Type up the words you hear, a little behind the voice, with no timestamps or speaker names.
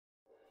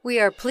We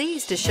are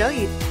pleased to show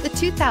you the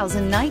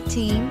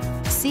 2019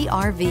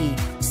 CR-V.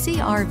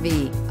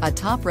 CR-V, a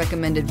top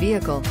recommended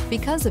vehicle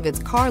because of its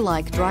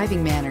car-like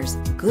driving manners,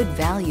 good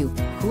value,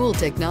 cool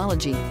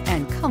technology,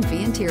 and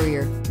comfy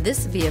interior.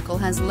 This vehicle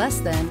has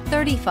less than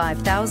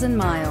 35,000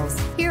 miles.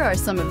 Here are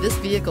some of this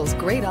vehicle's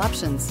great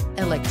options: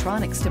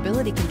 electronic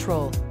stability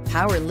control,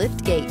 power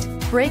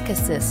liftgate, brake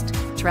assist,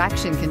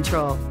 traction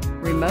control,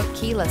 remote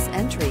keyless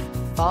entry,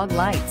 fog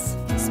lights,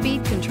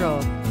 speed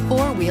control,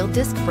 four-wheel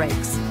disc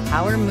brakes,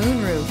 power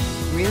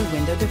moonroof, rear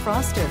window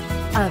defroster.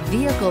 A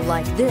vehicle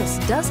like this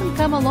doesn't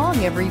come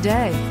along every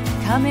day.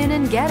 Come in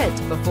and get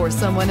it before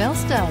someone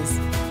else does.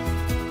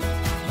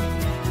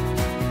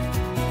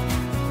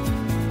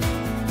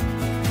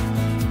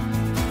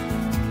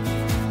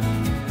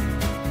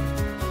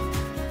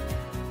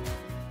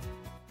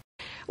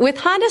 With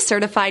Honda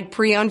certified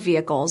pre-owned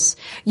vehicles,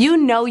 you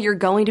know you're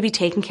going to be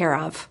taken care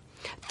of.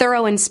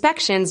 Thorough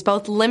inspections,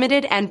 both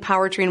limited and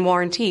powertrain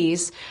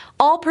warranties,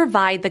 all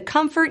provide the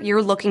comfort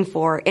you're looking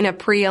for in a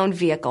pre-owned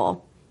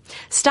vehicle.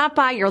 Stop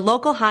by your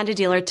local Honda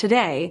dealer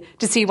today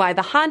to see why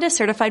the Honda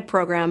Certified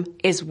program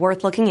is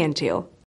worth looking into.